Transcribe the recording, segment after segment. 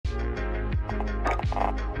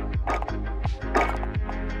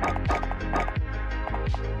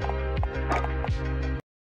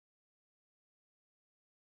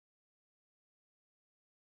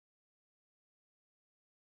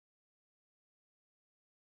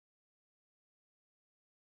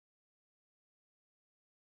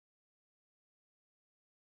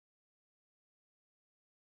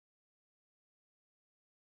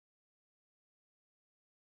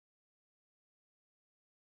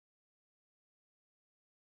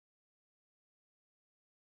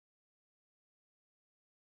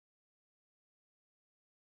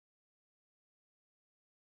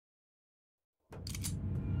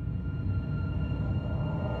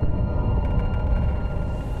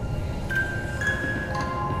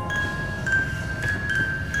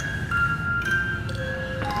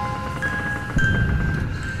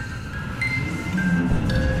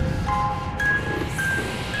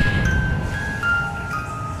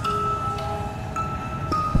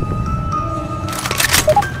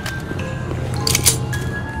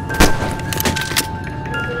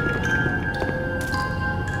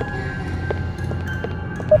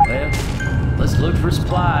Look for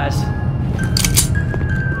supplies.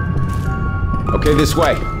 Okay, this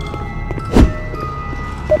way.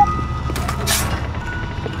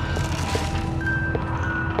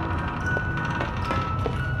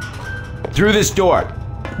 Through this door.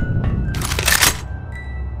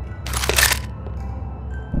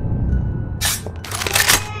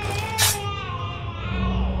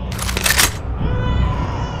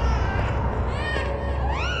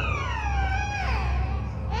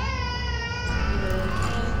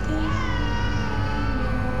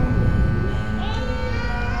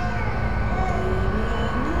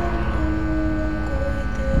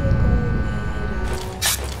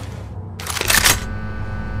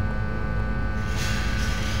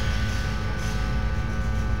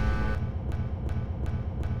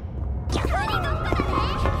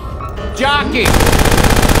 Jockey!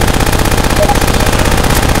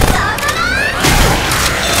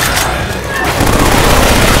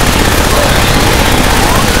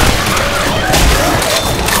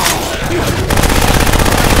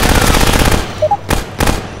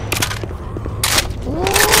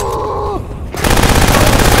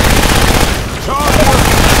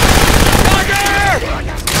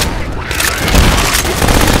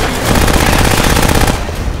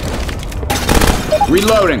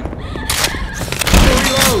 Reloading.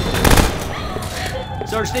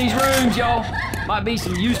 Search these rooms, y'all. Might be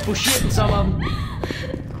some useful shit in some of them.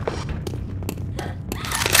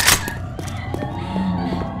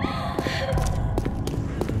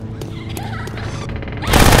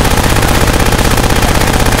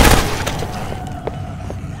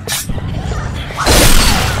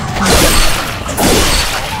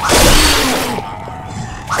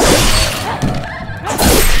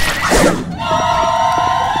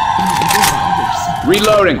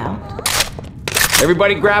 Reloading.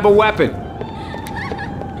 Everybody grab a weapon.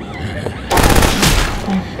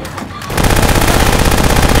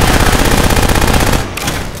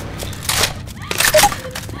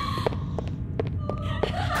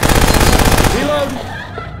 Reload.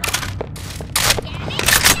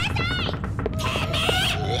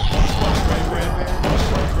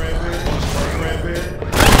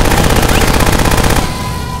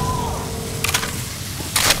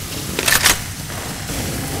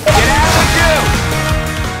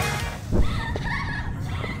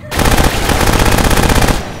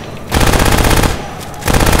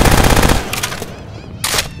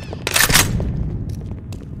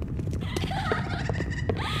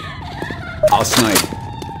 I'll snipe.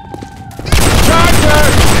 Charger!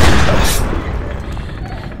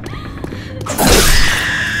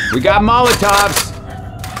 We got Molotovs.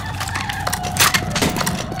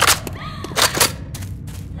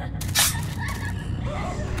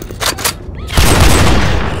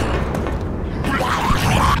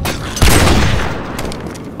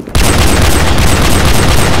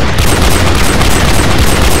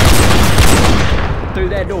 Through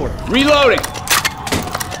that door. Reloading.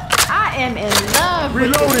 I am in love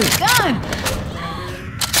Reloading. with this gun.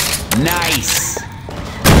 Nice.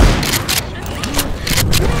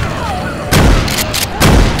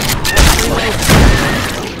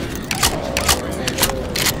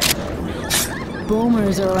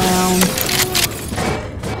 Boomers around.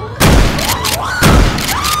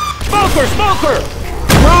 Smoker! Smoker!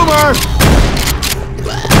 Boomer!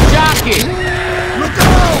 Jockey! Look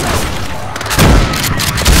out!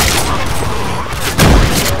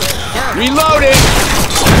 Reloading!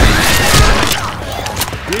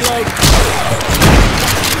 Reload.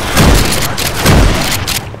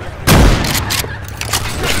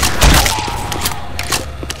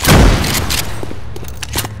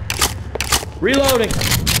 Reloading.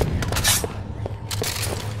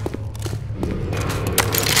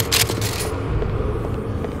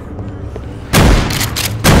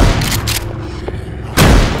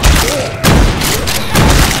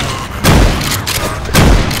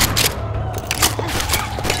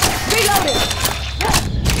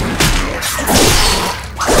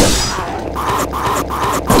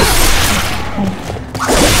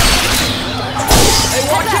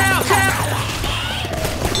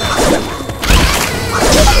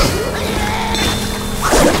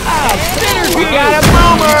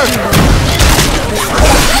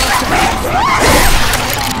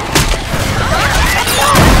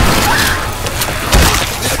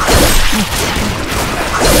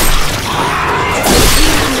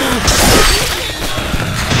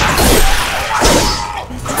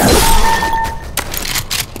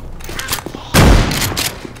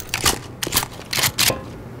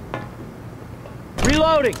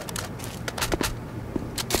 Reloading!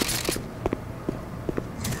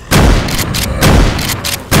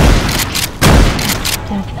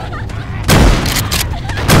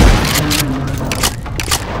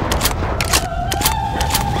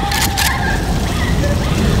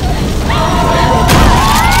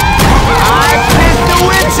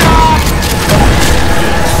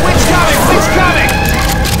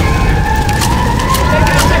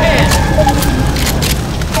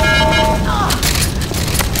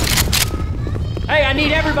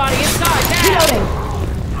 Everybody inside now!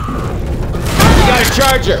 We got a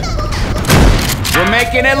charger. We're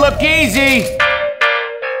making it look easy.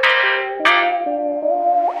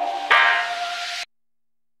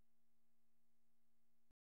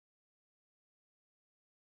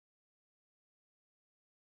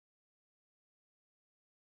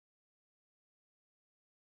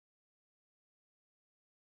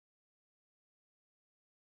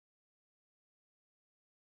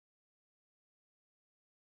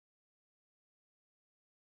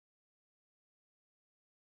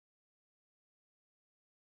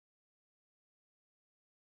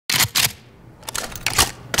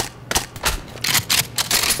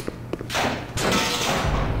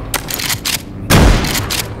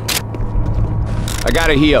 I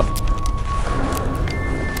gotta heal.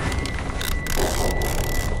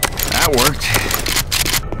 That worked.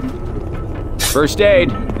 First aid.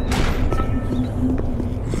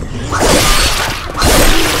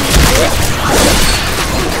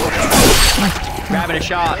 Grabbing a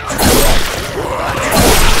shot.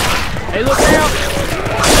 Hey, look out!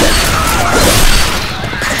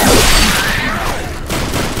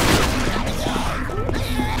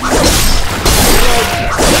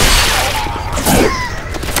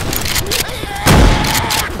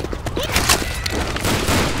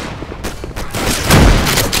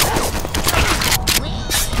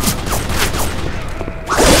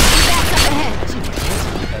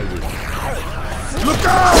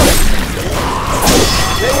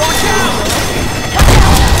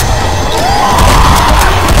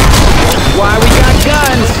 Why we got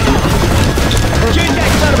guns? Shoot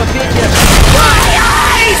that son of a bitch! My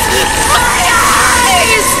eyes! My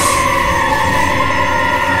eyes!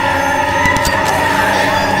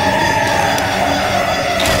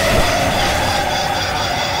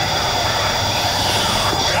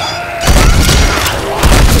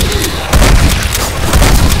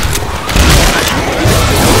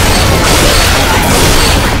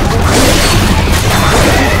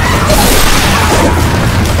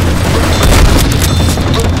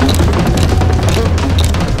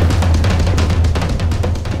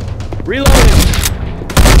 Reloading!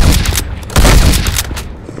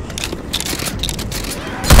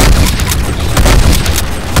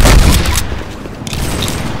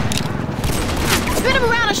 Spin him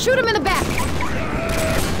around and shoot him in the back.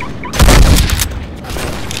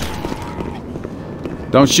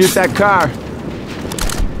 Don't shoot that car.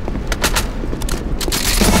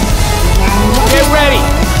 Get ready!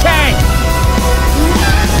 Tank!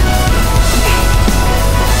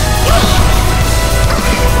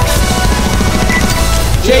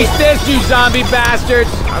 Chase this, you zombie bastards!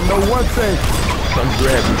 I know one thing. I'm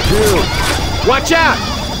grabbing two. Watch out!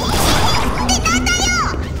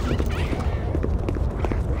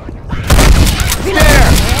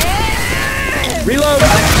 There! Reload!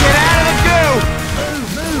 Get out of the goo!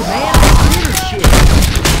 Move, man! Computer shit!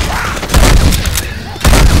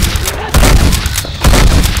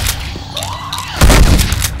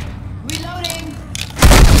 Reloading.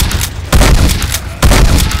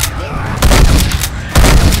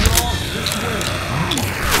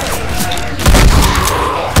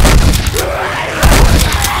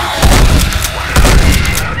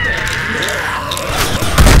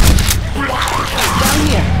 Down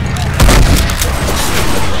here.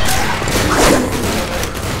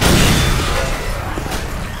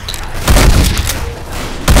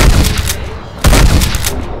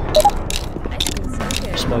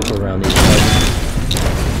 Smoke around these places.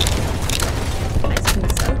 It's been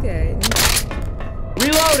so good.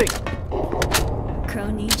 Reloading!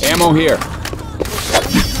 Kronii. Ammo here.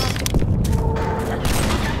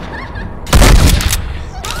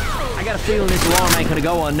 I got a feeling this alarm ain't gonna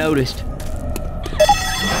go unnoticed.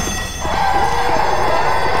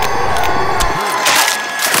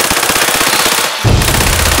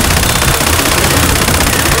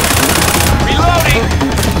 Reloading!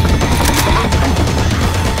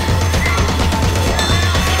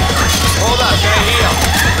 Hold up, can I heal?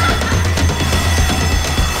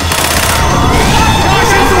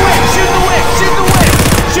 Shoot the whip! Shoot the whip! Shoot the whip!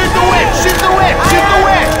 Shoot the whip! Shoot the whip! Shoot the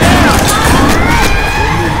whip! Down!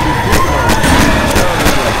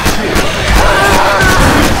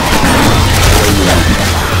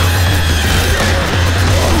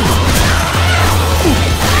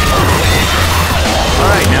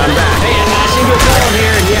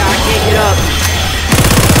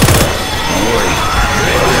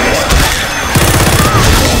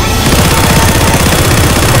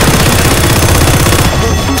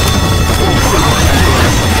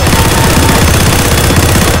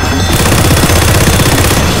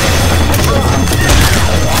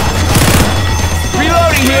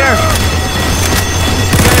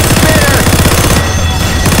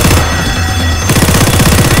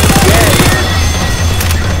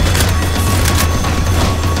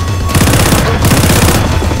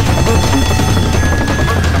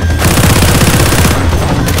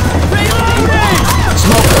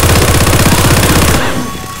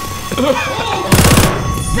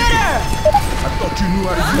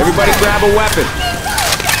 Everybody grab a weapon.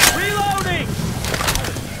 Reloading!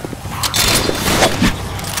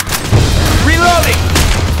 Reloading!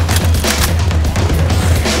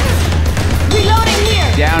 Reloading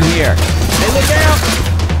here! Down here. Hey, look out!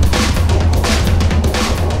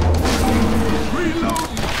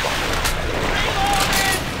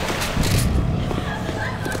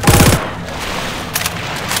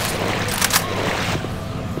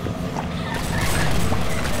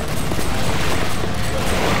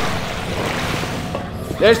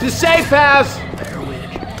 There's the safe house!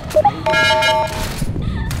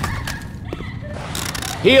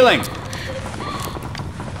 Healing!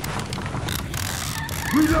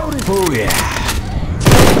 Reloading. Oh, yeah.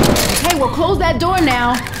 Hey, we'll close that door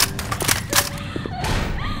now.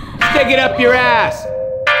 Stick it up your ass!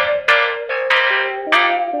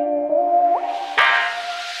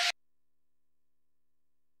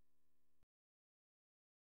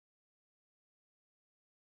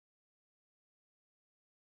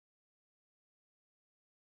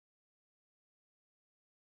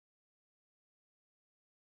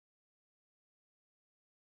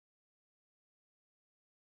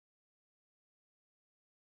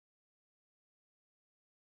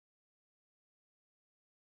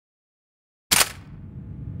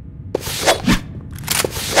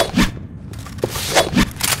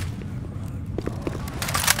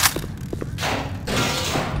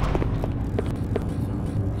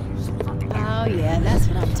 Oh yeah, that's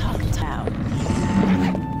what I'm talking about.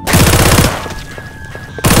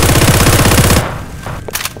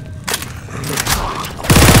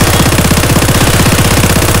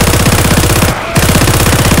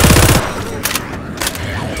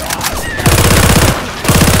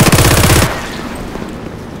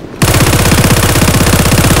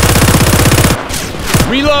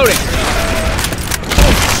 Reloading!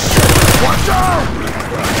 Watch out!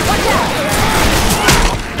 Watch out!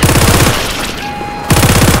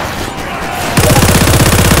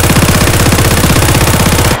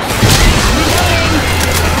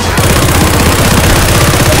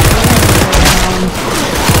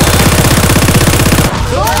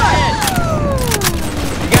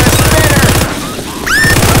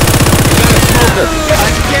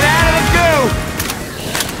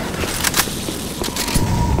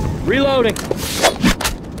 Reloading!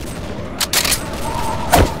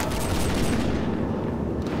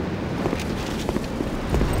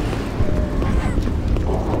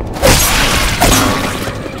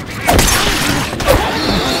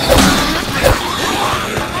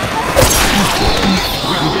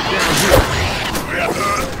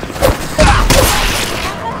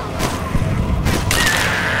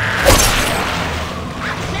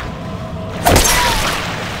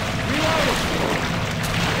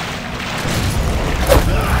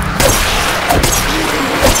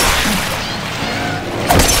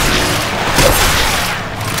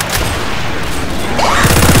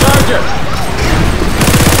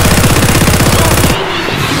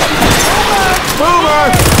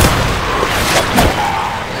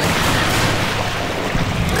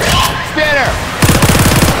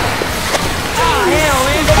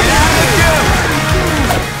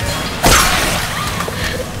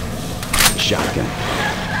 Shotgun.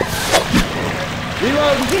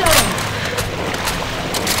 Reloading, reloading.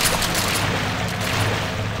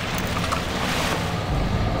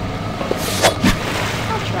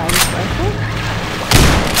 I'll try this rifle.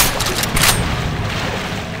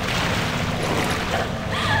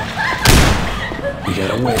 We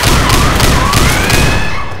gotta wait.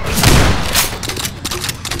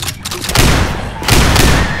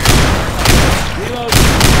 Reload!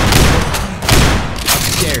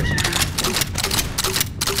 Upstairs.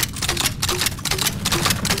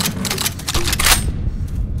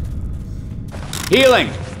 Healing!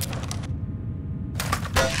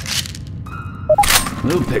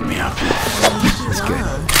 It'll pick me up. That's good.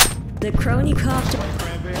 The Kronii copter.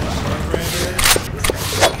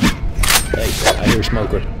 Hey, I hear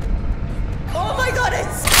smoker. Oh my god,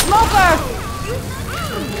 it's Smoker!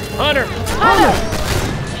 Hunter! Hunter!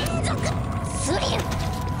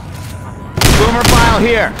 Boomer file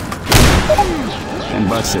here. And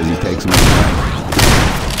Bud says he takes him away.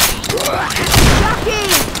 Jockey!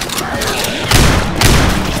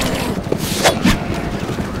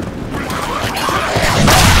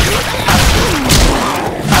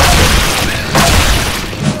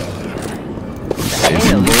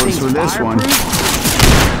 Some bullets for this one.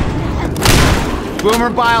 Boomer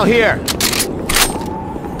bile here.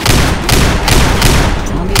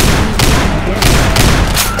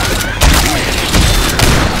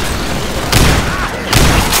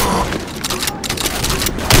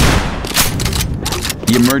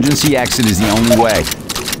 The emergency exit is the only way.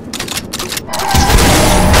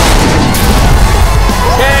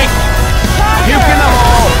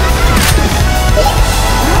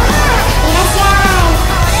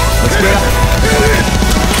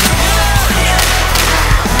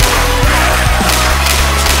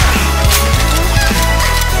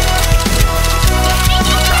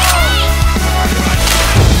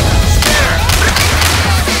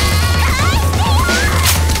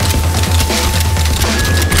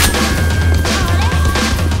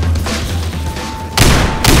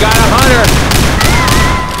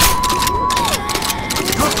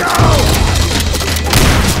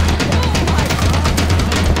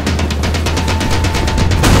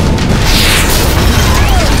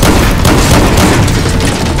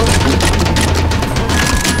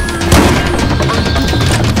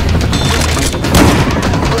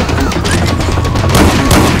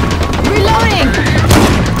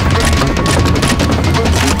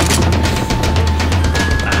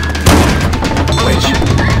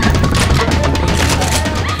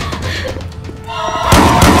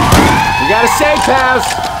 safe house.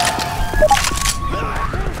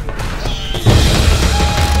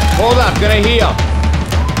 Hold up, gonna heal.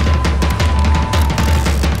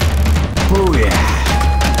 Oh yeah.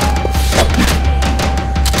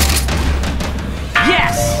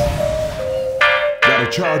 Yes! Got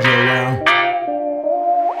a charger around.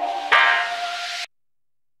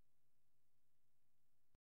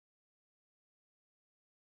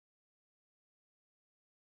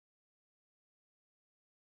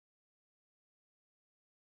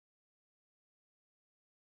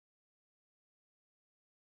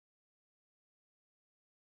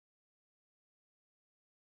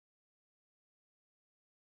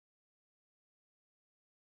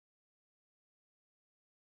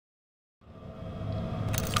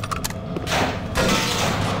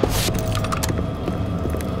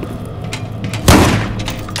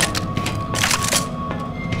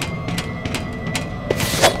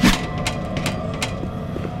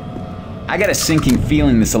 I got a sinking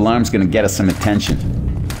feeling this alarm's gonna get us some attention.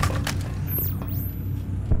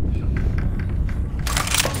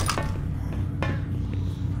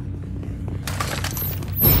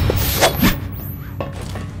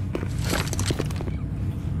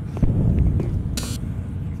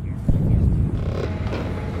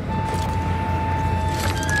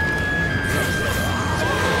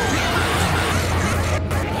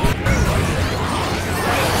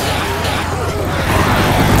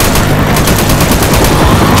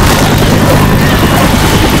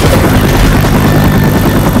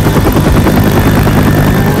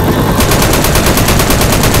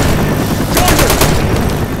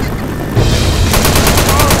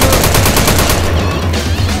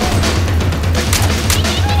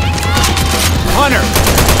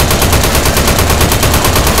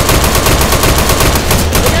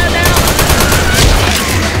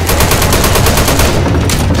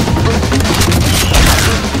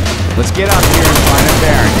 Let's get up here and find a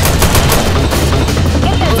bearing.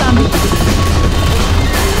 Get that zombie.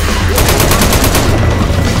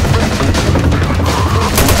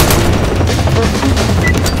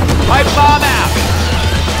 Pipe bomb out!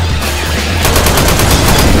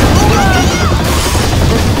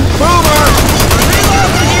 Boomer!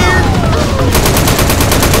 Reload here!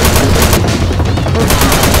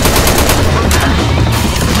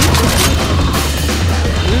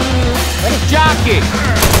 Jockey!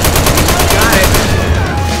 Got it!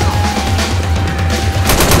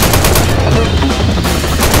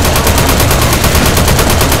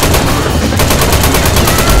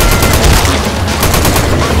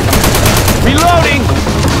 Reloading!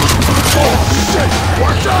 Oh shit!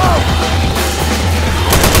 Watch out!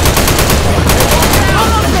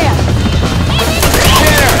 Almost there.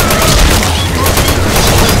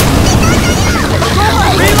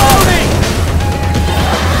 Reloading!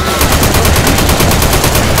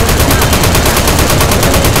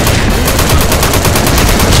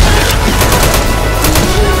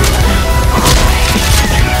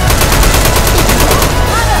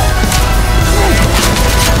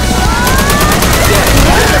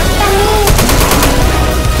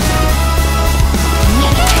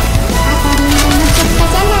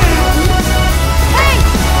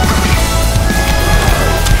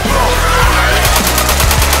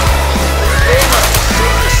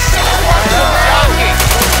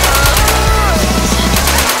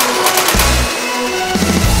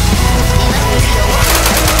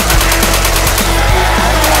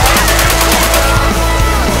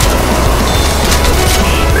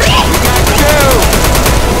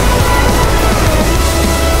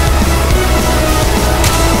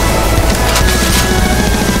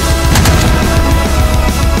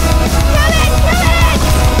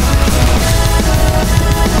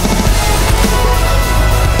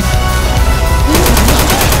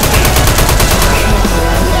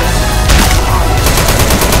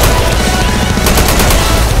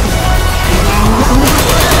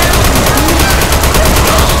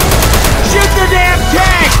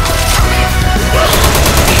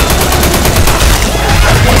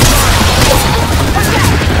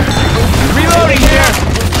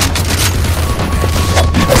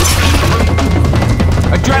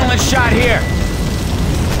 Adrenaline shot here.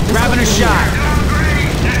 Grabbing a shot.